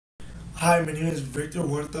Hi, my name is Victor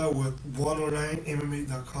Huerta with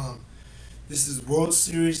 109MMA.com. This is World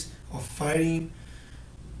Series of Fighting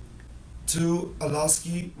 2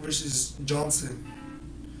 Arlovski versus Johnson.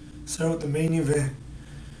 Starting with the main event.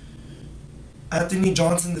 Anthony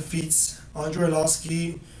Johnson defeats Andrei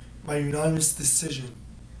Arlovski by unanimous decision.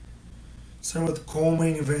 Starting with the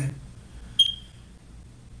co-main event.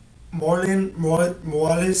 Marlon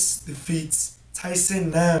Moraes defeats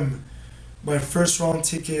Tyson Nam by first round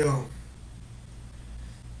TKO.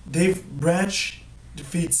 Dave Branch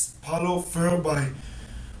defeats Paulo Filho by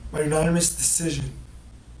unanimous decision.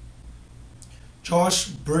 Josh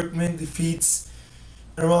Burkman defeats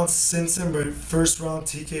Aaron Simpson by first round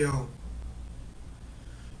TKO.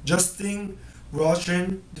 Justin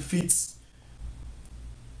Rotchen defeats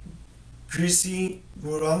Gracie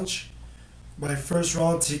by first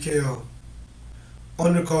round TKO.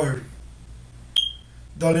 Undercard.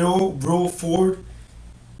 Danillo Villefort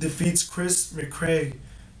defeats Kris McCray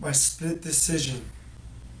by split decision.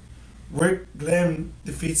 Rick Glenn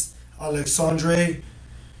defeats Alexandre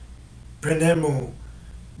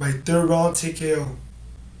by third round TKO.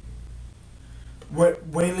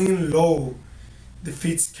 Waylon Lowe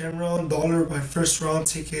defeats Cameron Dollar by first round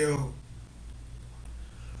TKO.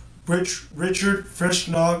 Richard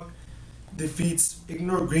Patishnock defeats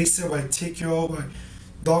Igor Gracie by TKO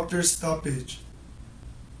by stoppage.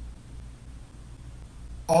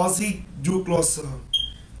 Ozzy Dugulubgov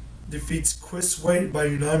defeats Chris White by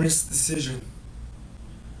unanimous decision.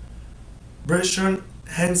 Brenson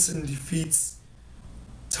Hansen defeats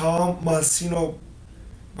Marcellino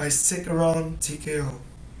by second round TKO.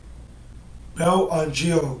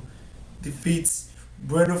 Algeo defeats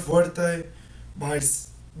Buenafuente by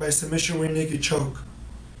submission with naked choke.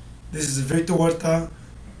 This is Victor Huerta.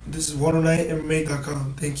 This is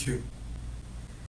 109MMA.com. Thank you.